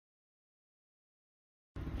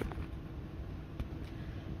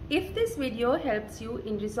If this video helps you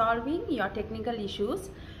in resolving your technical issues,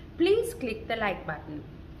 please click the like button.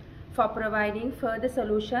 For providing further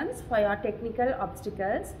solutions for your technical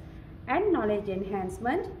obstacles and knowledge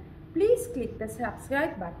enhancement, please click the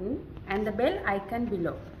subscribe button and the bell icon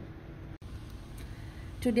below.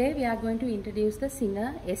 Today we are going to introduce the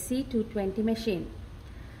Singer SC220 machine.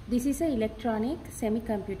 This is an electronic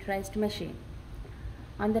semi-computerized machine.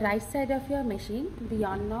 On the right side of your machine, the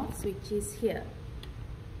on-off switch is here.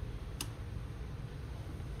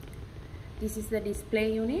 This is the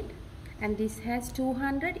display unit, and this has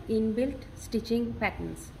 200 inbuilt stitching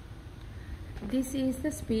patterns. This is the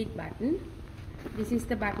speed button. This is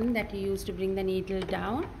the button that you use to bring the needle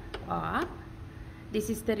down or up. This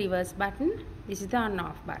is the reverse button. This is the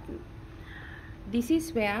on-off button. This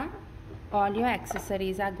is where all your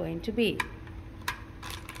accessories are going to be.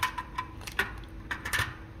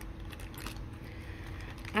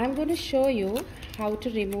 I'm going to show you how to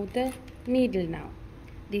remove the needle now.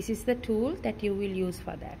 This is the tool that you will use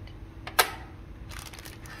for that.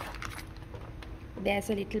 There's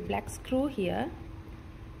a little black screw here.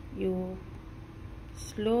 You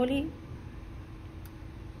slowly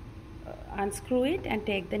unscrew it and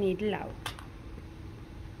take the needle out.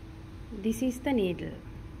 This is the needle.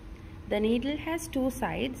 The needle has two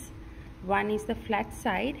sides. One is the flat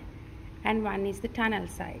side and one is the tunnel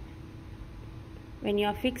side. When you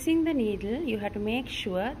are fixing the needle, you have to make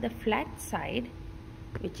sure the flat side,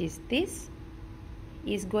 which is this,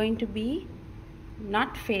 is going to be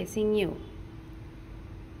not facing you.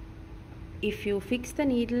 If you fix the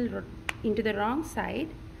needle into the wrong side,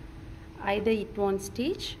 either it won't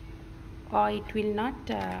stitch or it will not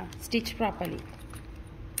stitch properly.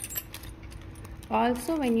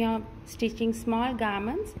 Also, when you are stitching small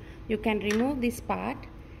garments, you can remove this part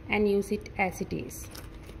and use it as it is.